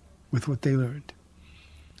do with what they learned?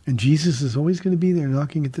 And Jesus is always going to be there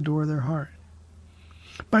knocking at the door of their heart.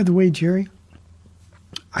 By the way, Jerry,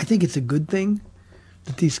 I think it's a good thing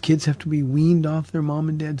that these kids have to be weaned off their mom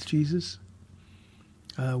and dad's Jesus.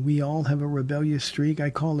 We all have a rebellious streak. I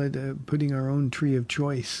call it putting our own tree of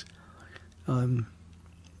choice in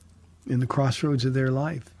the crossroads of their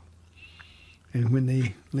life. And when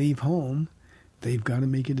they leave home, they've got to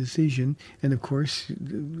make a decision. And of course,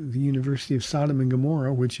 the University of Sodom and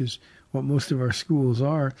Gomorrah, which is what most of our schools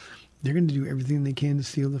are, they're going to do everything they can to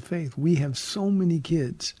steal the faith. We have so many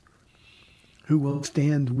kids who will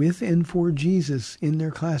stand with and for Jesus in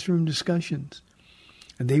their classroom discussions.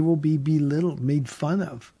 And they will be belittled, made fun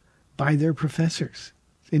of by their professors.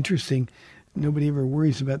 It's interesting. Nobody ever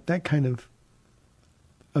worries about that kind of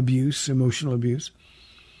abuse, emotional abuse.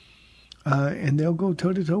 And they'll go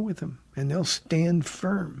toe-to-toe with them. And they'll stand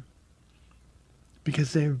firm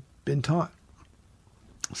because they've been taught.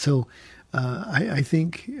 So I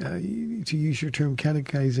think, to use your term,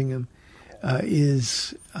 catechizing them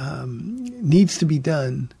needs to be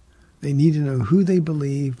done. They need to know who they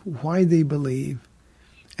believe, why they believe,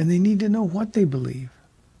 and they need to know what they believe.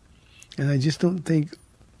 And I just don't think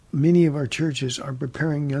many of our churches are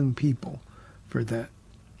preparing young people for that.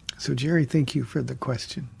 So, Jerry, thank you for the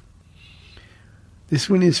question. This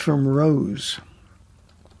one is from Rose.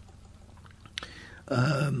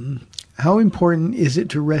 How important is it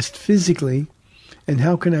to rest physically, and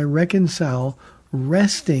how can I reconcile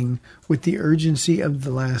resting with the urgency of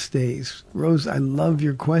the last days? Rose, I love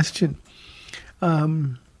your question.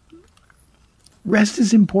 Rest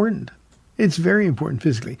is important. It's very important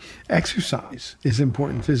physically. Exercise is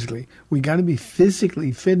important physically. We got to be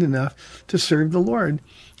physically fit enough to serve the Lord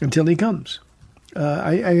until he comes.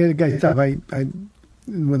 I had a guy stop.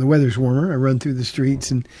 When the weather's warmer, I run through the streets,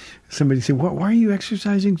 and somebody said, why are you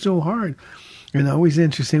exercising so hard? And I always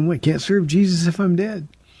answer the same way: can't serve Jesus if I'm dead.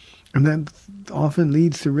 And that often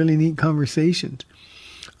leads to really neat conversations.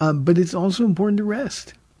 But it's also important to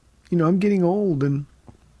rest. You know, I'm getting old, and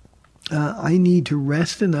I need to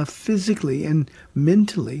rest enough physically and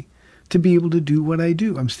mentally to be able to do what I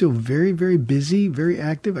do. I'm still very, very busy, very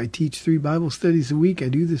active. I teach 3 Bible studies a week. I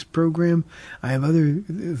do this program. I have other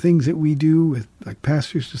things that we do with like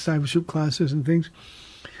pastors' discipleship classes and things.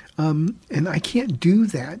 And I can't do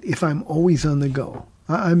that if I'm always on the go.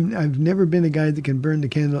 I've never been a guy that can burn the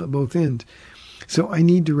candle at both ends. So I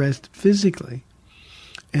need to rest physically.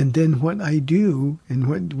 And then what I do, and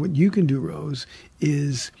what you can do, Rose,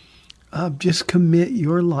 is just commit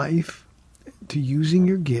your life to using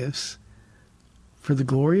your gifts for the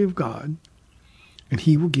glory of God, and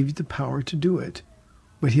he will give you the power to do it.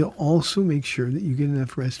 But he'll also make sure that you get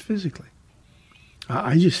enough rest physically.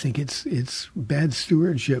 I just think it's bad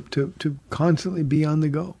stewardship to constantly be on the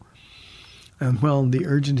go. Well, the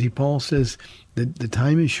urgency, Paul says that the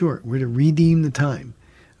time is short. We're to redeem the time,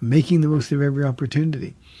 making the most of every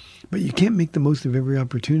opportunity. But you can't make the most of every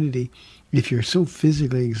opportunity if you're so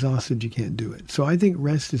physically exhausted you can't do it. So I think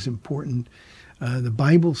rest is important. The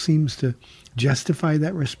Bible seems to justify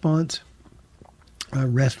that response.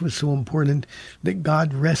 Rest was so important that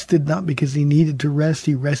God rested not because he needed to rest.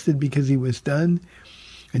 He rested because he was done.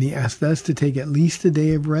 And he asked us to take at least a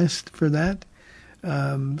day of rest for that.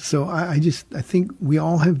 So I think we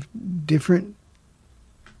all have different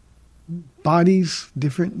bodies,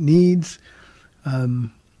 different needs.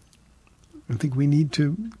 I think we need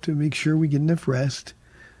to make sure we get enough rest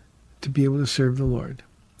to be able to serve the Lord.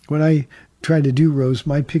 When I try to do, Rose,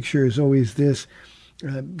 my picture is always this.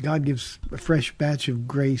 God gives a fresh batch of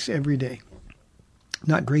grace every day.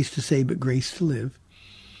 Not grace to say, but grace to live.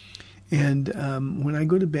 And when I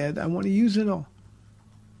go to bed, I want to use it all.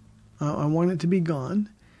 I want it to be gone.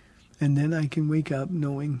 And then I can wake up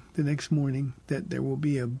knowing the next morning that there will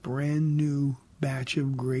be a brand new batch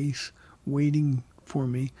of grace waiting for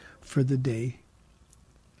me for the day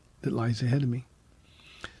that lies ahead of me.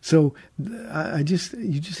 So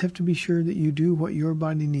you just have to be sure that you do what your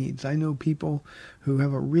body needs. I know people who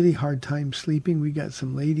have a really hard time sleeping. We got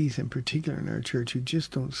some ladies in particular in our church who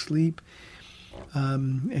just don't sleep,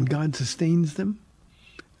 and God sustains them.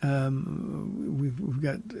 We've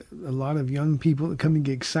got a lot of young people that come and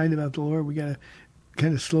get excited about the Lord. We got to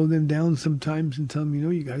kind of slow them down sometimes and tell them,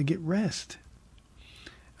 you got to get rest.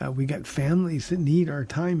 We got families that need our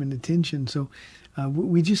time and attention. So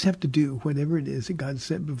we just have to do whatever it is that God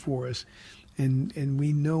set before us. And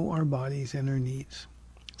we know our bodies and our needs.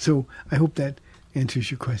 So I hope that answers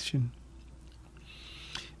your question.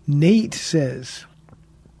 Nate says,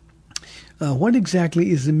 what exactly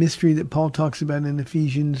is the mystery that Paul talks about in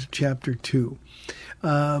Ephesians chapter 2?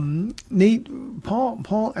 Nate,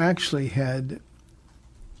 Paul actually had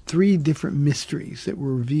 3 different mysteries that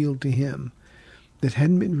were revealed to him that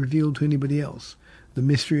hadn't been revealed to anybody else. The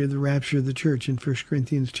mystery of the rapture of the church in 1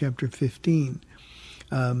 Corinthians chapter 15.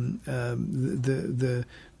 The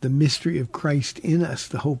mystery of Christ in us,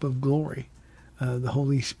 the hope of glory. The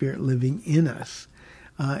Holy Spirit living in us.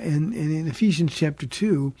 And in Ephesians chapter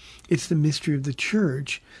 2, it's the mystery of the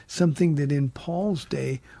church, something that in Paul's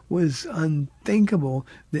day was unthinkable,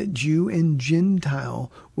 that Jew and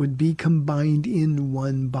Gentile would be combined in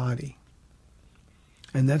one body.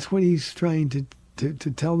 And that's what he's trying to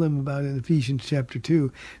tell them about in Ephesians chapter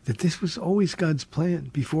 2, that this was always God's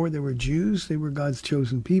plan. Before there were Jews, they were God's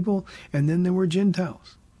chosen people, and then there were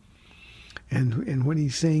Gentiles. And what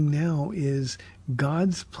he's saying now is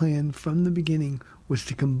God's plan from the beginning was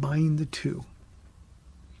to combine the two.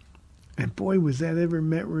 And boy, was that ever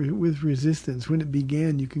met with resistance. When it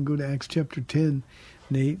began, you can go to Acts chapter 10,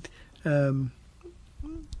 Nate.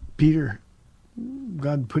 Peter,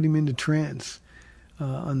 God put him into trance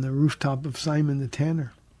on the rooftop of Simon the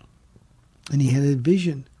tanner. And he had a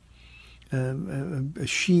vision, a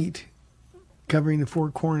sheet covering the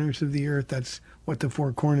 4 corners of the earth. That's what the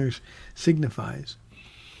 4 corners signifies.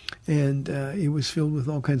 And it was filled with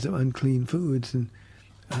all kinds of unclean foods. And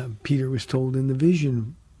Peter was told in the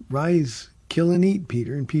vision, rise, kill and eat,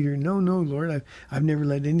 Peter. And Peter, no, Lord, I've never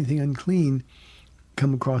let anything unclean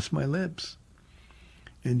come across my lips.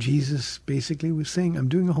 And Jesus basically was saying, I'm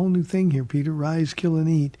doing a whole new thing here, Peter. Rise, kill, and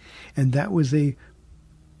eat. And that was a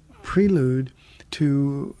prelude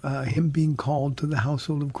to him being called to the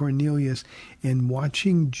household of Cornelius and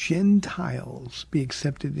watching Gentiles be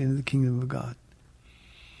accepted into the kingdom of God.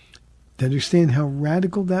 To understand how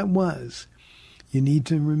radical that was, you need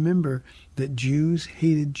to remember that Jews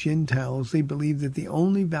hated Gentiles. They believed that the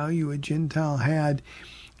only value a Gentile had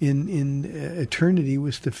in eternity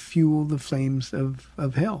was to fuel the flames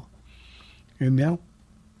of hell. And now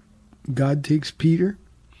God takes Peter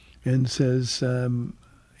and says,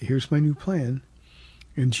 here's my new plan.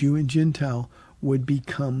 And Jew and Gentile would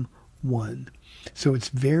become one. So it's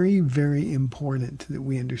very, very important that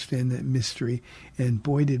we understand that mystery. And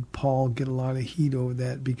boy, did Paul get a lot of heat over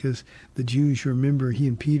that, because the Jews, you remember, he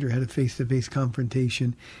and Peter had a face-to-face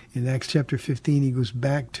confrontation. In Acts chapter 15, he goes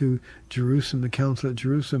back to Jerusalem, the council at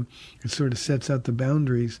Jerusalem, and sort of sets out the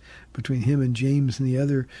boundaries between him and James and the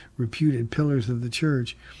other reputed pillars of the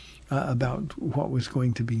church about what was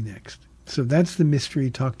going to be next. So that's the mystery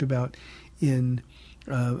talked about in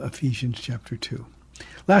Ephesians chapter 2.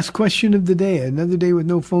 Last question of the day, another day with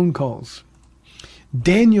no phone calls.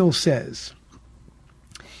 Daniel says,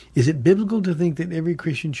 is it biblical to think that every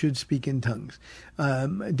Christian should speak in tongues?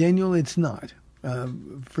 Daniel, it's not.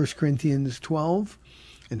 1 Corinthians 12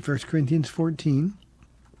 and 1 Corinthians 14,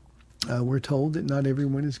 we're told that not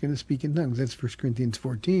everyone is going to speak in tongues. That's 1 Corinthians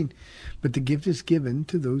 14. But the gift is given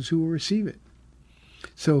to those who will receive it.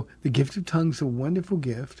 So the gift of tongues is a wonderful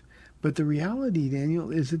gift, But the reality,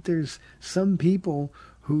 Daniel, is that there's some people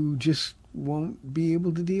who just won't be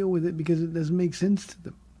able to deal with it because it doesn't make sense to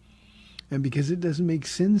them. And because it doesn't make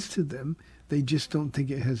sense to them, they just don't think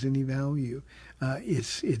it has any value.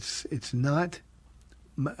 It's not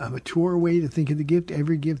a mature way to think of the gift.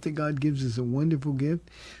 Every gift that God gives is a wonderful gift.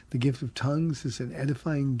 The gift of tongues is an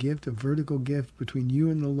edifying gift, a vertical gift between you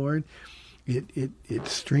and the Lord. It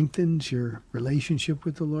strengthens your relationship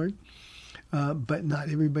with the Lord. But not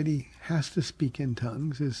everybody has to speak in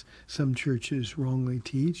tongues, as some churches wrongly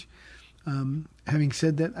teach. Having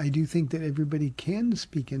said that, I do think that everybody can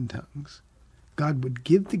speak in tongues. God would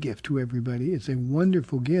give the gift to everybody. It's a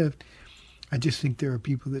wonderful gift. I just think there are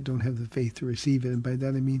people that don't have the faith to receive it. And by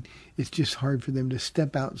that I mean it's just hard for them to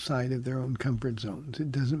step outside of their own comfort zones.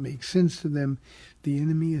 It doesn't make sense to them. The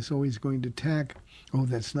enemy is always going to attack. Oh,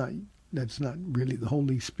 that's not really the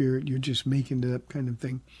Holy Spirit. You're just making it up, kind of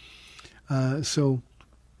thing.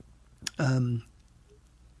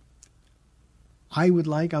 I would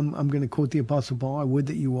like, I'm going to quote the Apostle Paul, I would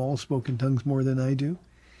that you all spoke in tongues more than I do.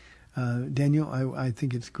 Daniel, I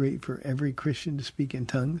think it's great for every Christian to speak in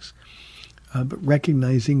tongues, but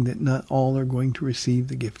recognizing that not all are going to receive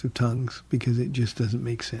the gift of tongues because it just doesn't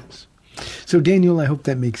make sense. So Daniel, I hope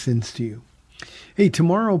that makes sense to you. Hey,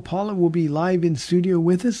 tomorrow Paula will be live in studio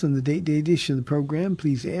with us on the Date Day edition of the program.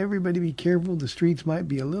 Please, everybody be careful. The streets might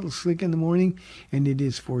be a little slick in the morning, and it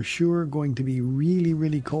is for sure going to be really,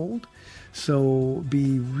 really cold. So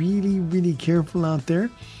be really, really careful out there.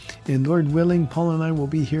 And Lord willing, Paula and I will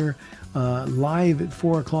be here live at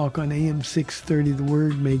 4 o'clock on AM 630 The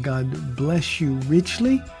Word. May God bless you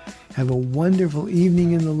richly. Have a wonderful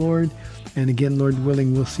evening in the Lord. And again, Lord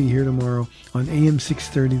willing, we'll see you here tomorrow on AM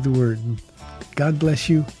 630 The Word. God bless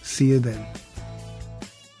you. See you then.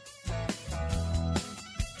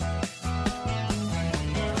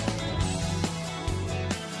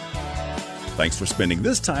 Thanks for spending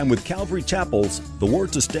this time with Calvary Chapel's The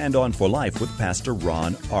Word to Stand On for Life with Pastor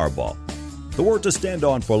Ron Arbaugh. The Word to Stand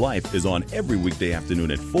On for Life is on every weekday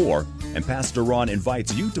afternoon at 4, and Pastor Ron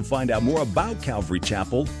invites you to find out more about Calvary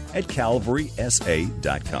Chapel at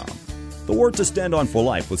calvarysa.com. The Word to Stand On for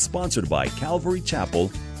Life was sponsored by Calvary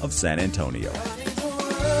Chapel of San Antonio.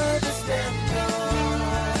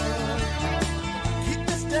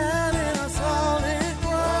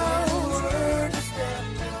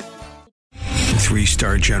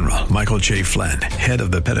 Three-star General Michael J. Flynn, head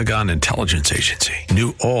of the Pentagon Intelligence Agency,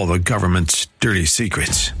 knew all the government's dirty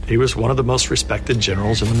secrets. He was one of the most respected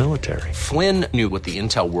generals in the military. Flynn knew what the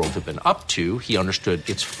intel world had been up to. He understood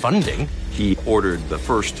its funding. He ordered the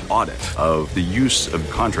first audit of the use of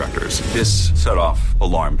contractors. This set off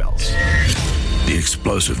alarm bells. The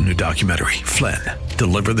explosive new documentary, Flynn,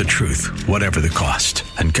 Deliver the Truth, Whatever the Cost,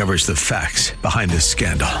 uncovers the facts behind this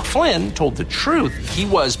scandal. Flynn told the truth. He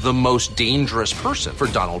was the most dangerous person for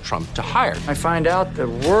Donald Trump to hire. I find out the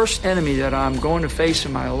worst enemy that I'm going to face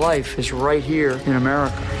in my life is right here in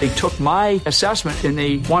America. They took my assessment and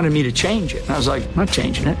they wanted me to change it. And I was like, I'm not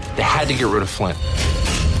changing it. They had to get rid of Flynn.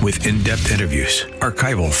 With in-depth interviews,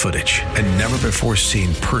 archival footage, and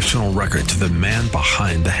never-before-seen personal records of the man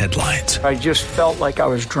behind the headlines. I just felt like I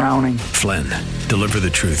was drowning. Flynn, Deliver the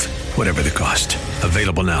Truth, Whatever the Cost.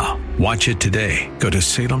 Available now. Watch it today. Go to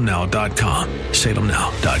salemnow.com.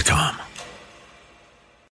 salemnow.com.